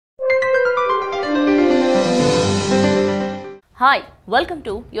Hi, welcome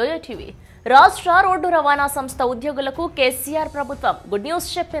to YOYO TV. రాష్ట్ర road రవాణా సంస్థ ఉద్యోగులకు కేసీఆర్ ప్రభుత్వం గుడ్ న్యూస్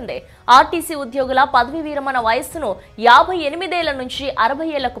చెప్పింది. ఆర్టీసీ ఉద్యోగుల పదవి విరమణ వయస్సును 58 ఏళ్ల నుంచి 60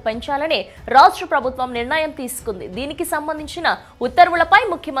 ఏళ్లకు పెంచాలని రాష్ట్ర ప్రభుత్వం నిర్ణయం తీసుకుంది. దీనికి సంబంధించిన ఉత్తర్వులపై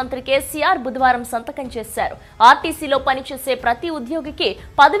ముఖ్యమంత్రి కేసీఆర్ బుధవారం సంతకం చేశారు. ఆర్టీసీలో పనిచేసే ప్రతి ఉద్యోగికి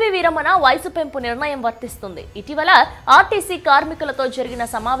పదవి విరమణ వయసు పెంపు నిర్ణయం వర్తిస్తుంది. ఇటీవల ఆర్టీసీ కార్మికులతో జరిగిన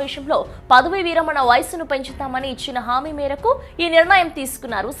సమావేశంలో పదవి విరమణ వయసును పెంచుతామని ఇచ్చిన హామీ మేరకు ఈ నిర్ణయం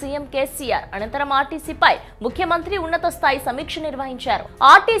తీసుకున్నారు సీఎం కేసీఆర్. అనంతరం ఆర్టీసీపై ముఖ్యమంత్రి ఉన్నత స్థాయి సమీక్ష నిర్వహించారు.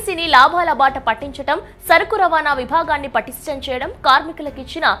 ఆర్టీసీని లాభాల బాట పట్టించడం, సరుకు రవాణా విభాగాన్ని పటిష్టం చేయడం, కార్మికులకు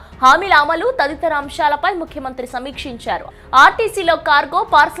ఇచ్చిన హామీల అమలు తదితర అంశాలపై ముఖ్యమంత్రి సమీక్షించారు. ఆర్టీసీలో కార్గో,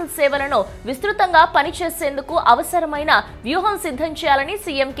 పార్సల్ సేవలను విస్తృతంగా పనిచేసేందుకు అవసరమైన వ్యూహం సిద్ధం చేయాలని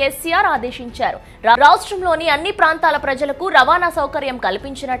సీఎం కేసీఆర్ ఆదేశించారు. రాష్ట్రంలోని అన్ని ప్రాంతాల ప్రజలకు రవాణా సౌకర్యం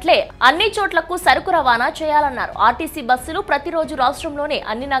కల్పించినట్లే అన్ని చోట్లకు సరుకు రవాణా చేయాలన్నారు. ఆర్టీసీ బస్సులు ప్రతిరోజు రాష్ట్రంలోని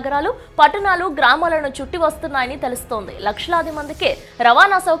అన్ని నగరాలు, పట్టణాలు, గ్రామాలను చుట్టి వస్తున్నాయని తెలుస్తోంది. లక్షలాది మందికి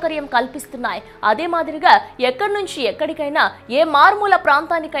రవాణా సౌకర్యం కల్పిస్తున్నాయి. అదే మాదిరిగా ఎక్కడి నుంచి ఎక్కడికైనా ఏ మారుమూల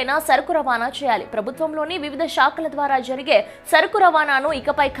ప్రాంతానికైనా సరుకు రవాణా చేయాలి. ప్రభుత్వంలోని వివిధ శాఖల ద్వారా జరిగే సరుకు రవాణాను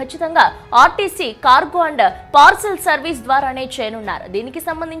ఇకపై ఖచ్చితంగా RTC cargo and parcel service ద్వారానే చేయనున్నారు. దీనికి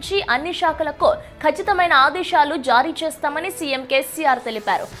సంబంధించి అన్ని శాఖలకు ఖచ్చితమైన ఆదేశాలు జారీ చేస్తామని సీఎం కేసీఆర్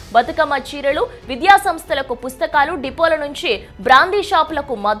తెలిపారు. బతుకమ్మ చీరలు, విద్యా సంస్థలకు పుస్తకాలు, డిపోల నుంచి బ్రాందీ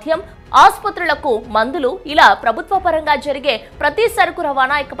షాపులకు మద్యం, ఆసుపత్రులకు మందులు, ఇలా ప్రభుత్వ పరంగా జరిగే ప్రతి సరుకు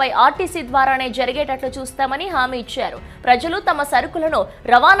రవాణా ఇకపై ఆర్టీసీ ద్వారానే జరిగేటట్లు చూస్తామని హామీ ఇచ్చారు. ప్రజలు తమ సరుకులను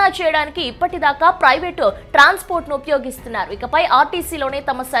రవాణా చేయడానికి ఇప్పటిదాకా ప్రైవేటు ట్రాన్స్పోర్ట్ ను ఉపయోగిస్తున్నారు. ఇకపై ఆర్టీసీలోనే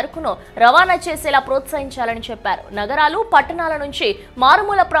తమ సరుకును రవాణా చేసేలా ప్రోత్సహించాలని చెప్పారు. నగరాలు, పట్టణాల నుంచి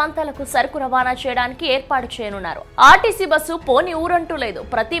మారుమూల ప్రాంతాలకు సరుకు రవాణా చేయడానికి ఏర్పాటు చేయనున్నారు. ఆర్టీసీ బస్సు పోని ఊరంటూ లేదు,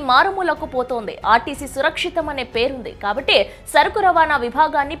 ప్రతి మారుమూలకు పోతోంది. ఆర్టీసీ సురక్షితం అనే పేరుంది కాబట్టి సరుకు రవాణా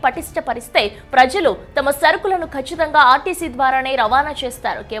విభాగాన్ని పరిస్తే ప్రజలు తమ సరుకులను ఖచ్చితంగా ఆర్టీసీ ద్వారానే రవాణా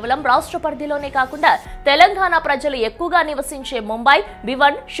చేస్తారు. కేవలం రాష్ట్ర పరిధిలోనే కాకుండా తెలంగాణ ప్రజలు ఎక్కువగా నివసించే ముంబై,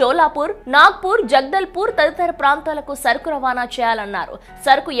 భివండ్, షోలాపూర్, నాగ్పూర్, జగదల్పూర్ తదితర ప్రాంతాలకు సరుకు రవాణా చేయాలన్నారు.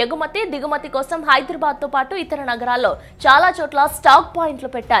 సరుకు ఎగుమతి, దిగుమతి కోసం హైదరాబాద్ తో పాటు ఇతర నగరాల్లో చాలా చోట్ల స్టాక్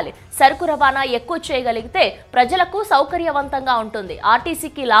పాయింట్లు పెట్టాలి. సరుకు రవాణా ఎక్కువ చేయగలిగితే ప్రజలకు సౌకర్యవంతంగా ఉంటుంది.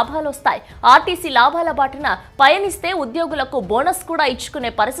 ఆర్టీసీకి లాభాలు వస్తాయి. ఆర్టీసీ లాభాల బాటన పయనిస్తే ఉద్యోగులకు బోనస్ కూడా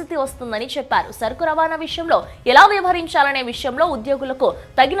ఇచ్చుకునే పరిస్థితి వస్తుందని చెప్పారు. సరుకు రవాణా విషయంలో ఎలా వ్యవహరించాలనే విషయంలో ఉద్యోగులకు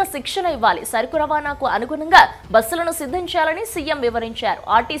తగిన శిక్షణ ఇవ్వాలి. సరుకు రవాణాకు అనుగుణంగా బస్సులను సిద్ధం చేయాలని సీఎం వివరించారు.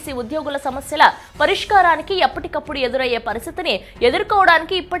 ఆర్టీసీ ఉద్యోగుల సమస్యల పరిష్కారానికి ఎప్పటికప్పుడు ఎదురయ్యే పరిస్థితిని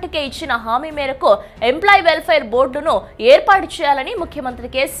ఎదుర్కోవడానికి ఇప్పటికే ఇచ్చిన హామీ మేరకు ఎంప్లాయీ వెల్ఫేర్ బోర్డును ఏర్పాటు చేయాలని ముఖ్యమంత్రి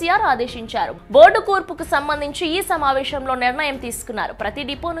కేసీఆర్ ఆదేశించారు. బోర్డు కూర్పుకు సంబంధించి ఈ సమావేశంలో నిర్ణయం తీసుకున్నారు. ప్రతి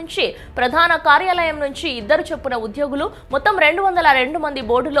డిపో నుంచి, ప్రధాన కార్యాలయం నుంచి 2 చొప్పున ఉద్యోగులు, మొత్తం 202 మంది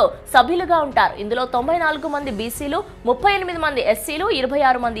బోర్డులో సభ్యులుగా ఉంటారు. ఇందులో 94 మంది బీసీలు, 38 మంది ఎస్సీలు,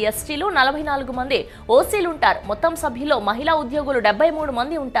 26 మంది ఎస్టీలు, 44 మంది ఓసీలు ఉంటారు. మొత్తం సభ్యుల్లో మహిళా ఉద్యోగులు 73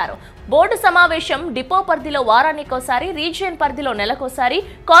 మంది ఉంటారు. బోర్డు సమావేశం డిపో పరిధిలో వారానికోసారి, రీజియన్ పరిధిలో నెలకోసారి,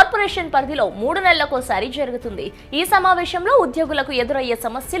 కార్పొరేషన్ పరిధిలో 3 నెలలకోసారి జరుగుతుంది. ఈ సమావేశంలో ఉద్యోగులకు ఎదురయ్యే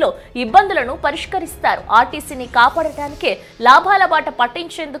సమస్యలు, ఇబ్బందులను పరిష్కరిస్తారు. ఆర్టీసీని కాపాడటానికి, లాభాల బాట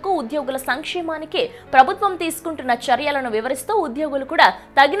పట్టించేందుకు, ఉద్యోగుల సంక్షేమానికి ప్రభుత్వం తీసుకుంటున్న చర్యలను వివరిస్తూ ఉద్యోగులు కూడా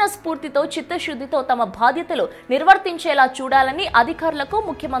తగిన స్ఫూర్తితో, చిత్తశుద్ధితో తమ బాధ్యతలు నిర్వర్తించేలా చూడాలని అధికారులకు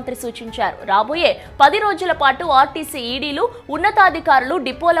ముఖ్యమంత్రి సూచించారు. రాబోయే 10 రోజుల పాటు ఆర్టీసీ ఈడీలు, ఉన్నతాధికారులు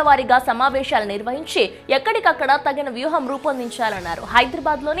డిపోల వారీగా సమావేశాలు నిర్వహించి ఎక్కడికక్కడ తగిన వ్యూహం రూపొందించాలన్నారు.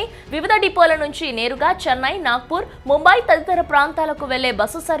 హైదరాబాద్ లోని వివిధ డిపోల నుంచి నేరుగా చెన్నై, నాగ్పూర్, ముంబై తదితర ప్రాంతాలకు వెళ్లే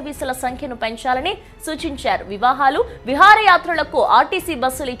బస్సు సర్వీసుల సంఖ్యను పెంచాలని సూచించారు. వివాహాలు, విహారయాత్రలకు ఆర్టీసీ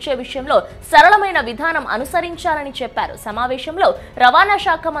బస్సులు ఇచ్చే విషయంలో సరళమైన విధానం అనుసరించాలని చెప్పారు. సమావేశంలో రవాణా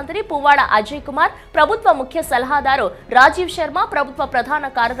శాఖ మంత్రి పువ్వాడ అజయ్ కుమార్, ప్రభుత్వ ముఖ్య సలహాదారు రాజీవ్ శర్మ, ప్రభుత్వ ప్రధాన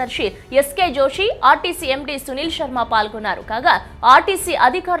కార్యదర్శి SK Joshi, RTC MD Sunil Sharma పాల్గొన్నారు. కాగా ఆర్టీసీ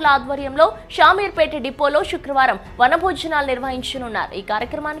అధికారుల ఆధ్వర్యంలో షామీర్పేట డిపోలో శుక్రవారం వనభోజనాలు నిర్వహించనున్నారు. ఈ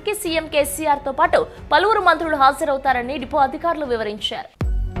కార్యక్రమానికి సీఎం కేసీఆర్ తో పాటు పలువురు మంత్రులు హాజరవుతారని డిపో అధికారులు వివరించారు.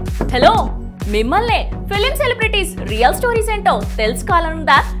 హలో, మిమ్మల్ని ఫిలిం సెలబ్రిటీస్ రియల్ స్టోరీస్ ఏంటో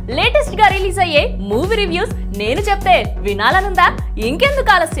తెలుసుకోవాలనుందా? లేటెస్ట్ గా రిలీజ్ అయ్యే మూవీ రివ్యూస్ నేను చెప్తే వినాలనుందా?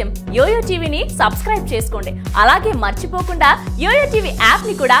 ఇంకెందుకు ఆలస్యం, యోయో టీవీని సబ్స్క్రైబ్ చేసుకోండి. అలాగే మర్చిపోకుండా యోయో టీవీ యాప్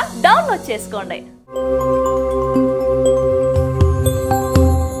ని కూడా డౌన్లోడ్ చేసుకోండి.